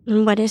so.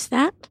 And what is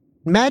that?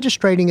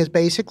 Magistrating is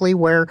basically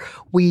where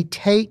we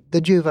take the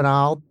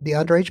juvenile, the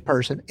underage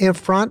person, in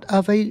front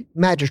of a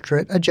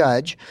magistrate, a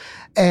judge,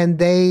 and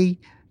they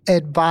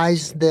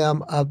advise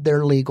them of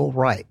their legal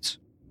rights.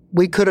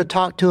 We could have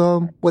talked to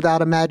him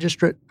without a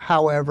magistrate.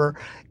 However,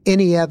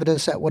 any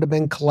evidence that would have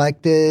been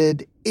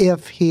collected,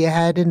 if he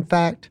had in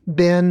fact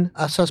been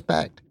a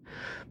suspect,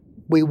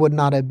 we would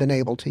not have been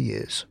able to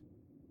use.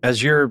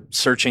 As you're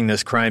searching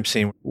this crime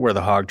scene where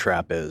the hog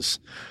trap is,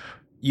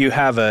 you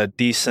have a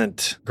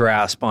decent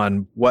grasp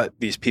on what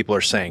these people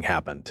are saying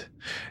happened.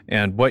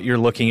 And what you're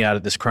looking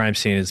at this crime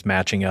scene is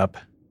matching up.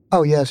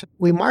 Oh, yes.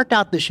 We marked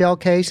out the shell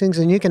casings,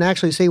 and you can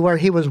actually see where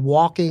he was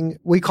walking.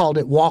 We called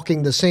it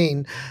walking the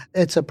scene.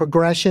 It's a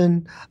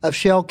progression of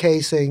shell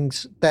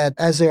casings that,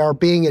 as they are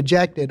being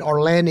ejected, are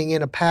landing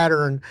in a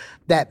pattern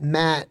that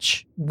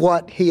match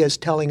what he is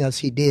telling us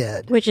he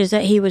did. Which is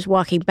that he was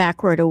walking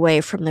backward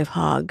away from the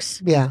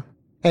hogs. Yeah.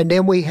 And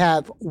then we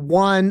have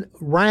one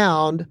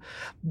round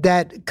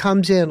that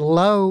comes in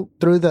low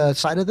through the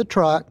side of the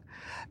truck,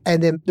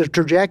 and then the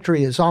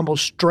trajectory is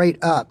almost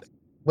straight up,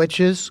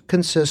 which is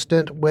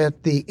consistent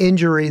with the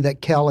injury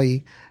that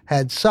Kelly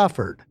had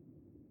suffered.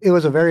 It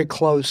was a very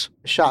close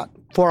shot.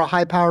 For a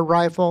high-powered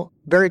rifle,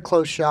 very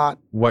close shot.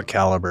 What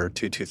caliber?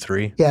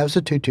 .223? Yeah, it was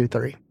a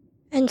 .223.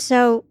 And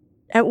so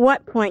at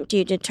what point do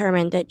you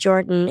determine that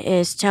Jordan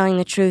is telling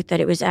the truth, that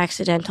it was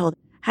accidental?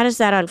 How does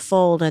that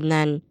unfold? And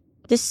then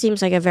this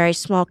seems like a very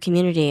small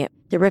community.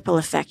 The ripple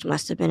effect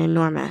must have been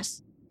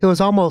enormous. It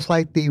was almost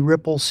like the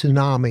ripple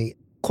tsunami.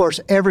 Of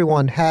course,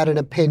 everyone had an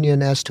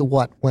opinion as to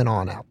what went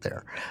on out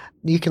there.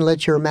 You can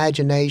let your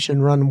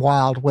imagination run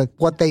wild with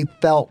what they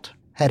felt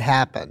had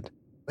happened.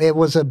 It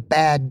was a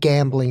bad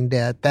gambling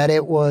debt, that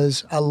it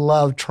was a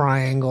love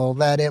triangle,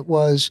 that it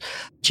was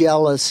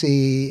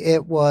jealousy,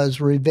 it was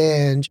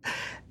revenge.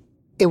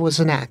 It was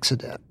an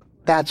accident.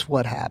 That's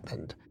what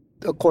happened.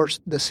 Of course,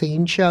 the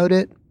scene showed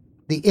it,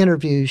 the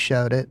interviews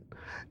showed it,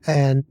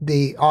 and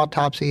the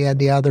autopsy and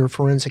the other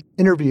forensic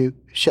interview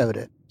showed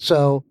it.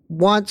 So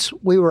once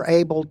we were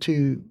able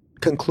to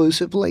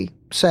conclusively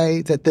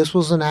say that this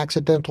was an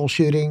accidental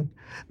shooting,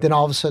 then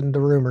all of a sudden the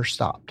rumors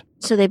stopped.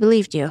 So they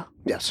believed you?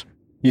 Yes.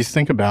 You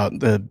think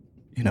about it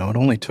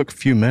only took a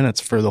few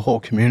minutes for the whole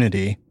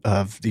community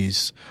of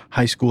these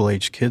high school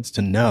age kids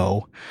to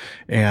know.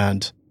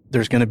 And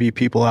there's going to be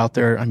people out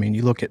there. I mean,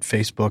 you look at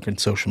Facebook and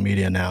social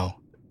media now,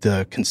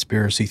 the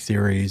conspiracy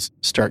theories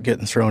start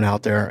getting thrown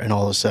out there, and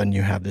all of a sudden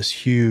you have this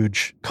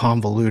huge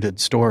convoluted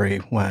story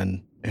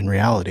when in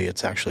reality,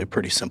 it's actually a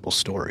pretty simple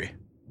story.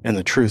 And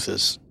the truth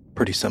is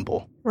pretty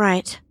simple.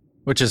 Right.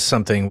 Which is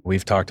something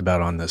we've talked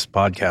about on this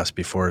podcast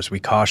before, is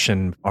we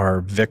caution our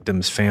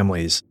victims'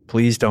 families,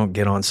 please don't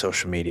get on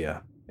social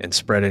media and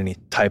spread any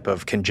type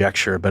of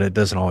conjecture, but it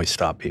doesn't always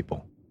stop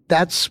people.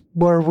 That's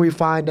where we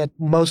find that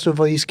most of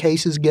these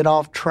cases get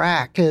off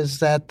track, is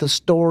that the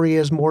story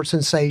is more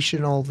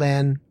sensational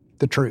than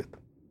the truth.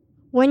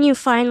 When you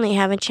finally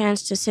have a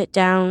chance to sit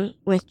down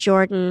with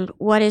Jordan,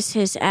 what is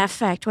his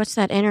affect? What's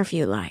that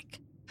interview like?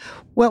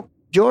 Well,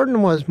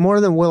 Jordan was more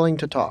than willing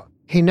to talk.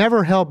 He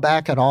never held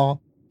back at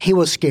all. He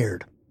was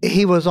scared.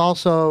 He was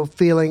also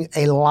feeling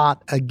a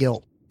lot of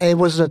guilt. It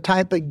was a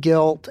type of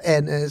guilt,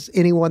 and as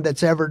anyone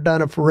that's ever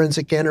done a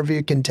forensic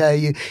interview can tell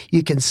you,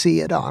 you can see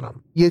it on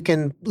them. You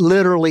can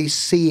literally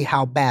see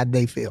how bad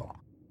they feel.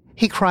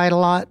 He cried a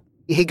lot.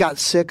 He got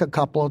sick a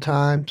couple of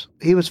times.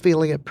 He was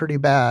feeling it pretty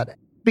bad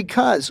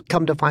because,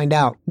 come to find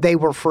out, they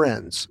were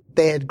friends.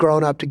 They had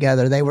grown up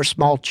together. They were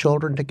small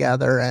children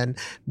together, and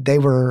they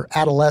were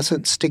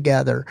adolescents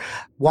together.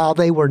 While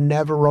they were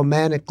never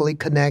romantically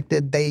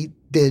connected, they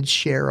did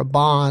share a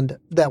bond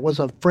that was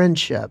a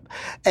friendship.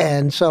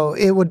 And so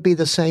it would be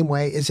the same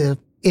way as if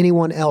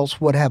anyone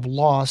else would have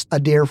lost a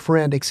dear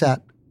friend,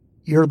 except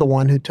you're the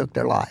one who took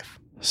their life.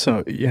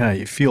 So, yeah,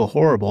 you feel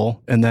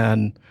horrible. And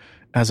then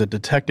as a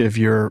detective,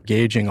 you're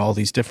gauging all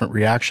these different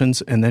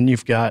reactions. And then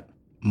you've got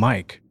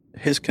Mike.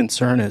 His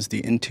concern is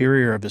the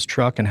interior of his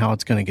truck and how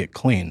it's going to get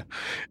clean.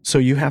 So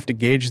you have to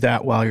gauge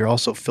that while you're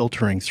also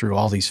filtering through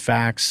all these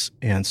facts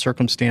and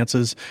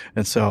circumstances.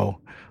 And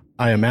so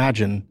I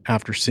imagine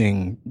after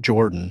seeing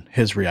Jordan,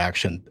 his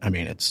reaction, I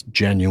mean, it's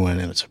genuine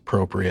and it's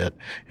appropriate.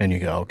 And you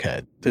go,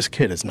 okay, this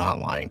kid is not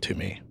lying to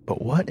me.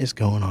 But what is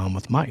going on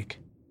with Mike?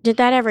 Did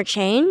that ever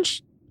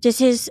change? Does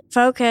his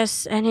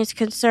focus and his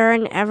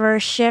concern ever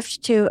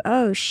shift to,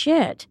 oh,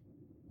 shit?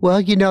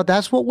 Well,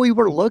 that's what we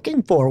were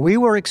looking for. We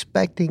were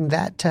expecting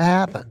that to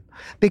happen.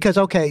 Because,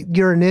 okay,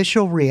 your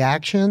initial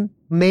reaction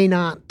may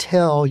not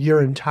tell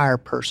your entire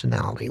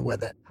personality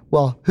with it.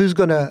 Well, who's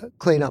going to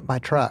clean up my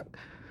truck?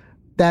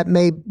 That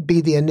may be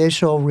the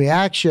initial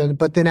reaction,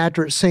 but then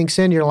after it sinks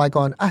in, you're like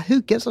going,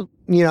 who gives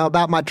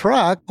about my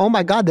truck? Oh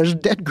my God, there's a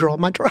dead girl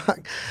in my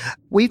truck.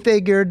 We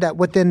figured that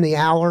within the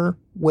hour,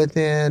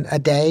 within a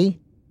day,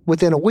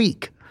 within a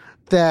week,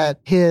 that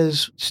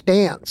his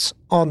stance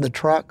on the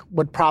truck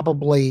would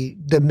probably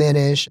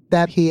diminish,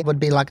 that he would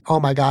be like, oh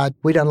my God,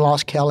 we done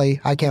lost Kelly.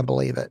 I can't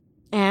believe it.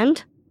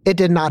 And? It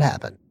did not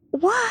happen.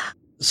 What?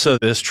 So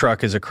this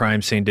truck is a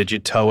crime scene. Did you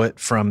tow it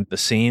from the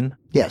scene?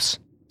 Yes.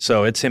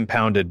 So it's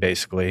impounded,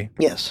 basically.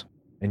 Yes.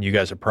 And you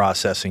guys are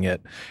processing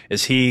it.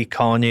 Is he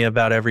calling you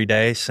about every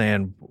day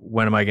saying,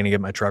 when am I going to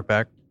get my truck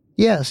back?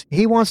 Yes.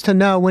 He wants to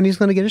know when he's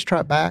going to get his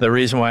truck back. The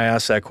reason why I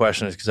asked that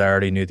question is because I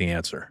already knew the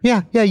answer.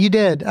 Yeah, you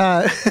did.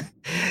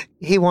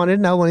 He wanted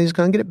to know when he's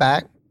going to get it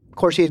back. Of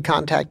course, he had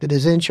contacted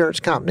his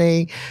insurance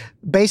company.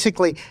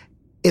 Basically,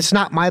 it's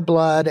not my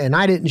blood, and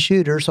I didn't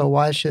shoot her, so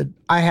why should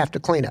I have to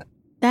clean it?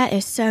 That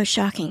is so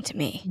shocking to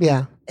me.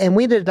 Yeah. And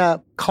we ended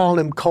up calling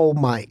him Cold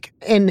Mike.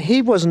 And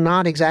he was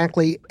not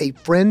exactly a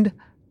friend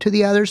to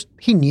the others.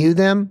 He knew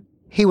them.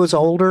 He was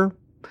older.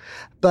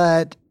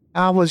 But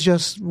I was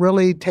just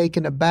really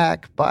taken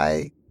aback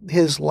by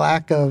his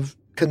lack of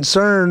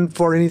concern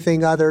for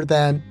anything other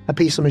than a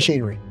piece of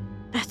machinery.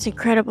 That's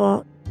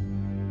incredible.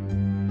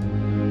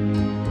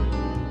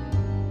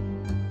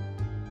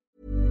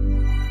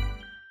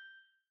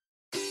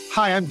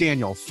 Hi, I'm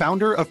Daniel,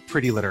 founder of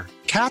Pretty Litter.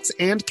 Cats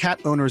and cat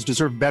owners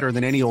deserve better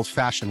than any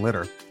old-fashioned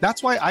litter.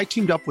 That's why I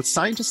teamed up with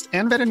scientists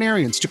and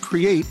veterinarians to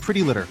create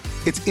Pretty Litter.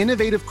 Its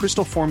innovative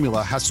crystal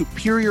formula has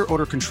superior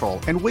odor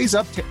control and weighs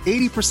up to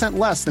 80%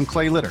 less than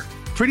clay litter.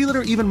 Pretty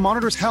Litter even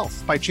monitors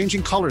health by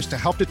changing colors to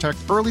help detect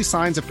early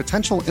signs of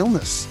potential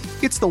illness.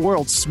 It's the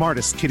world's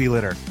smartest kitty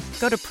litter.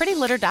 Go to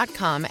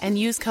prettylitter.com and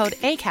use code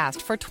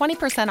ACAST for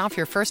 20% off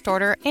your first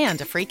order and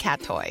a free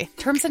cat toy.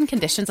 Terms and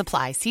conditions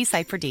apply. See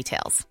site for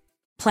details.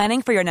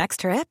 Planning for your next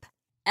trip?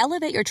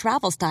 Elevate your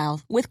travel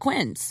style with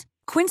Quince.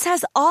 Quince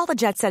has all the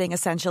jet-setting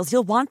essentials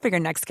you'll want for your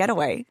next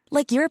getaway,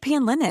 like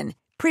European linen,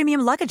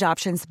 premium luggage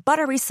options,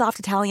 buttery soft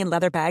Italian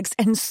leather bags,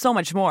 and so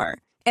much more.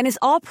 And is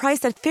all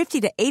priced at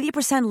 50 to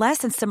 80% less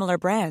than similar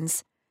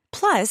brands.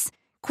 Plus,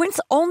 Quince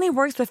only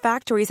works with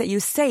factories that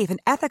use safe and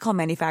ethical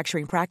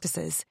manufacturing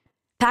practices.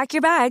 Pack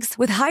your bags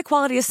with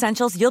high-quality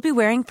essentials you'll be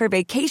wearing for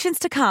vacations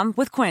to come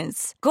with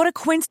Quince. Go to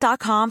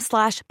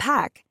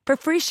quince.com/pack for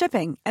free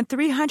shipping and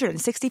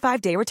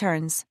 365-day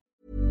returns.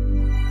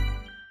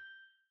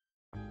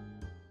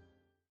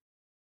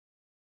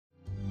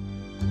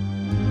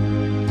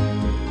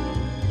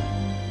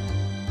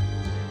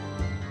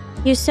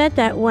 You said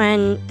that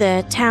when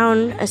the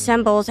town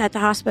assembles at the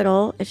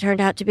hospital, it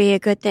turned out to be a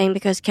good thing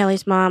because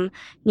Kelly's mom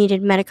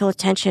needed medical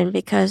attention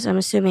because I'm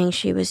assuming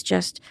she was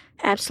just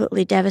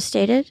absolutely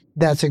devastated.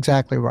 That's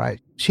exactly right.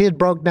 She had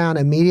broke down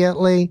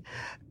immediately.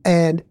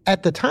 And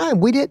at the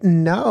time, we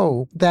didn't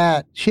know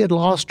that she had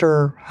lost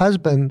her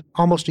husband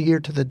almost a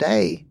year to the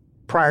day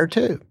prior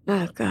to.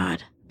 Oh,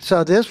 God.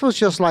 So this was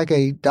just like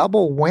a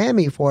double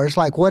whammy for us.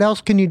 Like, what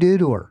else can you do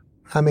to her?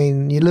 I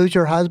mean, you lose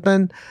your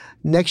husband.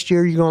 Next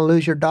year, you're going to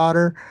lose your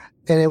daughter.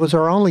 And it was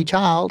her only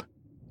child.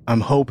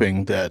 I'm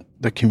hoping that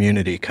the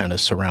community kind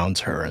of surrounds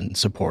her and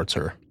supports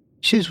her.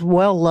 She's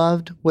well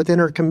loved within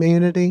her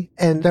community,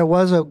 and there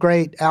was a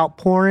great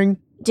outpouring.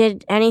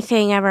 Did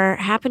anything ever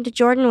happen to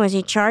Jordan? Was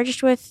he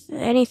charged with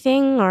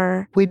anything,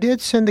 or? We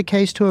did send the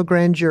case to a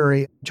grand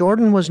jury.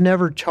 Jordan was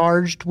never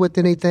charged with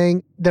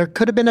anything. There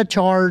could have been a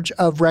charge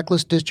of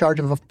reckless discharge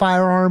of a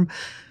firearm.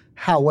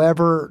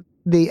 However,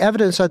 the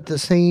evidence at the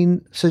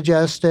scene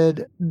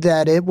suggested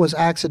that it was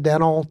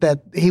accidental,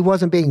 that he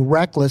wasn't being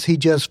reckless, he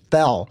just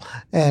fell,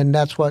 and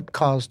that's what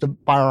caused the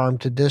firearm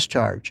to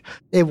discharge.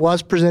 It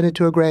was presented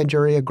to a grand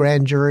jury. A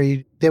grand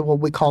jury did what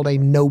we called a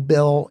no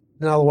bill.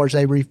 In other words,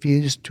 they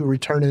refused to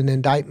return an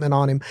indictment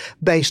on him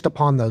based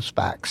upon those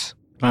facts.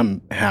 I'm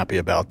happy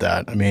about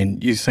that. I mean,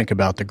 you think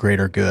about the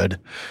greater good.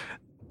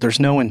 There's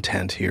no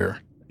intent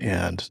here,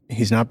 and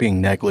he's not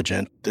being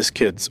negligent. This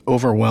kid's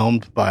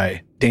overwhelmed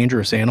by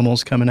dangerous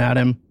animals coming at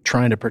him,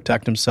 trying to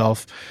protect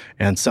himself,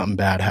 and something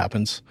bad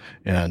happens.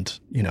 And,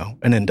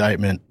 an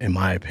indictment, in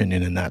my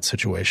opinion, in that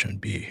situation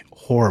would be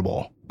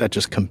horrible. That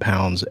just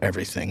compounds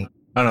everything.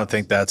 I don't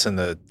think that's in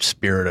the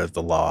spirit of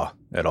the law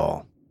at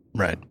all.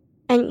 Right.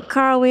 And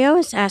Carl, we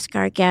always ask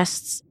our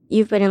guests,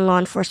 you've been in law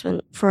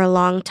enforcement for a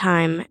long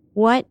time.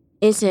 What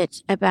is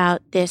it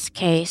about this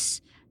case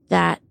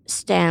that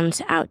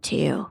stands out to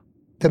you?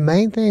 The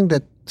main thing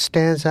that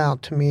stands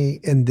out to me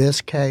in this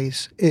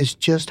case is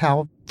just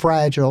how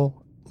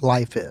fragile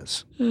life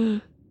is.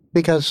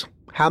 Because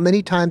how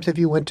many times have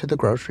you went to the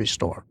grocery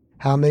store?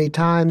 How many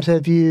times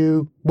have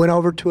you went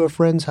over to a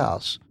friend's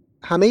house?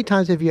 How many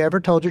times have you ever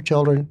told your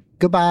children,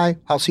 goodbye,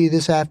 I'll see you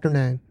this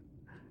afternoon?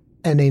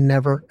 And they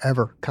never,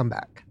 ever come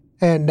back.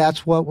 And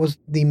that's what was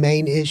the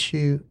main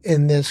issue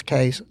in this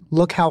case.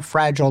 Look how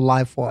fragile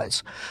life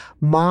was.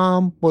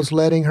 Mom was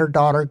letting her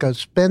daughter go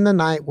spend the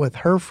night with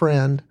her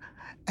friend,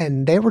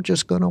 and they were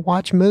just going to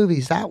watch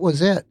movies. That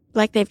was it.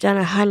 Like they've done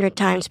 100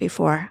 times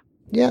before.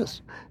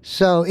 Yes.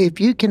 So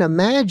if you can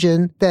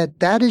imagine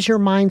that is your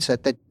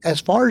mindset, that as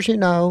far as you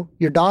know,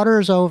 your daughter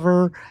is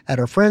over at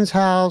her friend's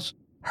house,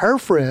 her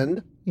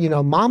friend,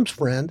 mom's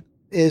friend,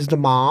 is the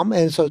mom,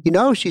 and so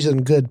she's in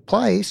a good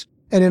place.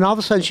 And then all of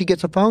a sudden she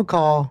gets a phone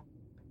call,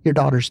 your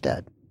daughter's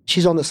dead.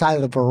 She's on the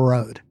side of a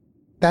road.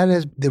 That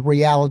is the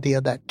reality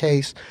of that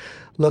case.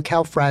 Look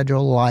how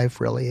fragile life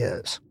really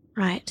is.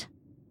 Right.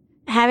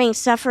 Having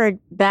suffered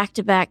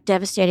back-to-back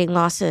devastating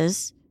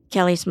losses,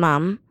 Kelly's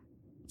mom,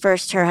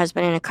 first her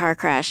husband in a car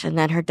crash and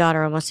then her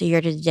daughter almost a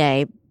year to the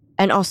day,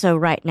 and also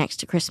right next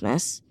to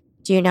Christmas.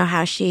 Do you know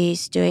how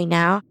she's doing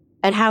now?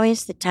 And how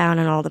is the town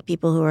and all the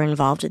people who are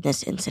involved in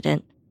this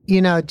incident?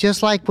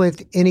 Just like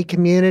with any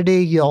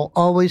community, you'll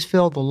always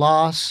feel the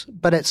loss.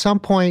 But at some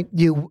point,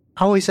 you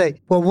always say,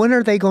 well, when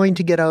are they going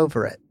to get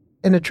over it?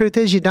 And the truth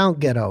is, you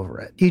don't get over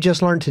it. You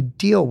just learn to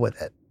deal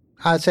with it.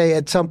 I'd say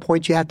at some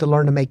point, you have to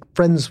learn to make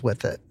friends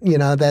with it.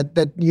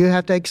 That you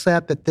have to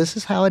accept that this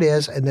is how it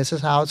is and this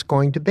is how it's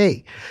going to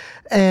be.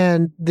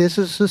 And this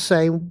is the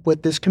same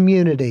with this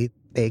community.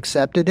 They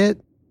accepted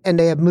it and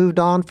they have moved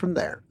on from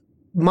there.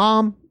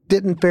 Mom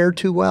didn't fare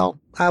too well.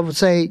 I would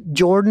say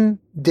Jordan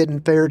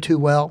didn't fare too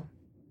well.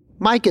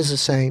 Mike is the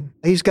same.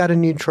 He's got a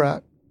new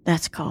truck.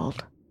 That's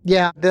cold.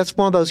 Yeah, that's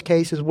one of those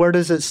cases. Where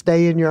does it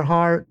stay in your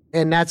heart?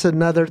 And that's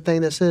another thing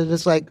that says,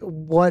 it's like,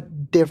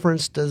 what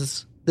difference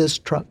does this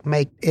truck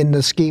make in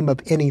the scheme of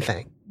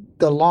anything?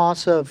 The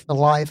loss of a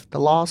life,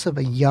 the loss of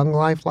a young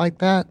life like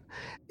that,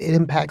 it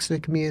impacts the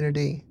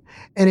community.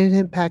 And it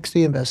impacts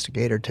the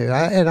investigator, too.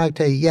 And I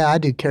tell you, I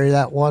do carry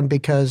that one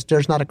because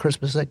there's not a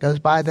Christmas that goes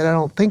by that I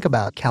don't think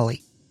about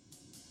Kelly.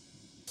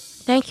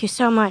 Thank you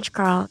so much,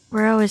 Carl.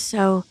 We're always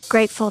so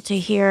grateful to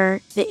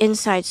hear the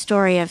inside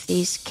story of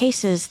these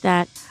cases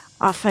that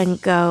often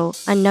go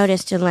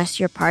unnoticed unless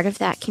you're part of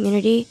that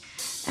community.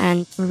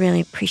 And we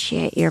really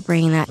appreciate your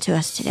bringing that to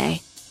us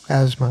today.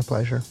 That was my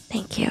pleasure.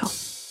 Thank you.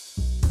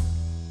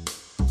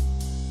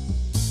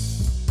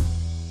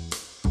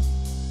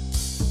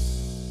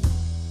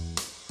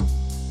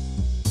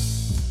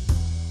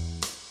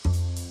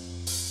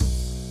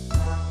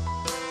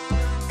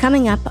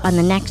 Coming up on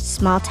the next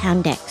Small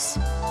Town Dicks,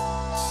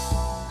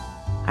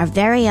 our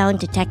very own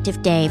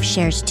Detective Dave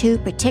shares two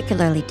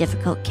particularly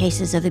difficult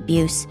cases of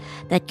abuse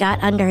that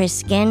got under his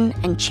skin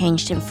and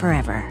changed him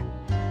forever.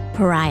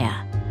 Pariah,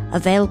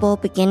 available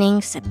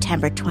beginning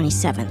September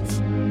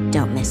 27th.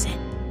 Don't miss it.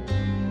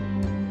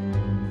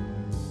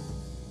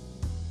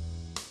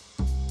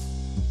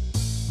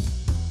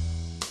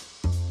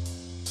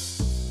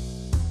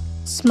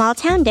 Small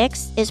Town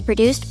Dicks is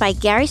produced by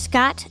Gary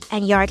Scott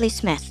and Yardley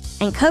Smith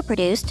and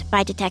co-produced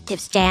by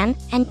Detectives Dan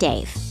and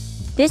Dave.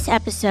 This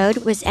episode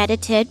was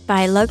edited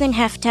by Logan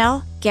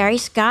Heftel, Gary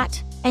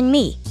Scott, and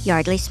me,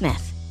 Yardley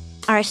Smith.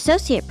 Our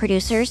associate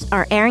producers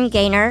are Aaron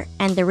Gaynor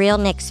and The Real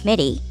Nick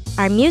Smitty.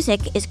 Our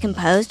music is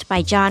composed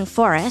by John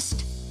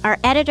Forrest. Our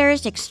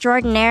editors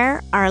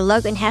extraordinaire are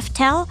Logan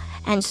Heftel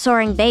and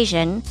Soren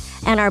Bajan,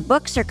 and our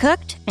books are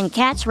cooked and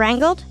cats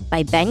wrangled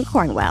by Ben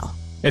Cornwell.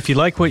 If you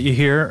like what you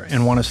hear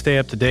and want to stay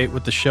up to date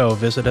with the show,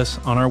 visit us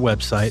on our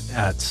website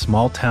at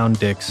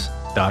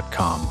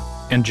smalltowndicks.com.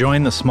 And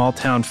join the Small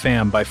Town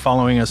fam by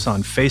following us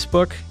on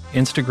Facebook,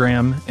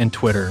 Instagram, and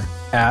Twitter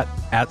at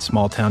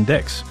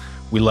SmallTownDicks,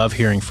 We love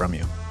hearing from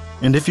you.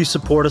 And if you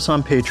support us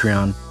on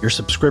Patreon, your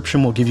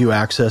subscription will give you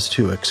access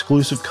to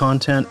exclusive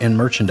content and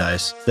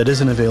merchandise that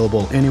isn't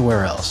available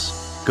anywhere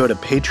else. Go to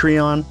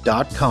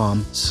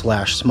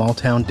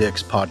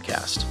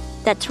patreon.com/smalltowndickspodcast.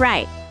 That's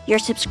right. Your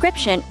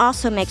subscription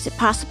also makes it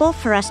possible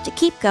for us to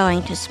keep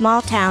going to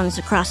small towns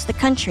across the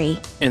country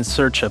In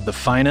search of the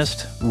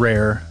finest,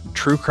 rare,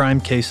 true crime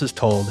cases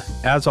told,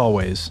 as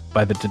always,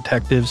 by the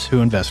detectives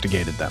who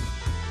investigated them.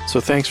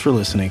 So thanks for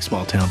listening,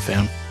 Small Town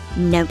fam.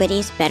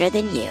 Nobody's better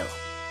than you.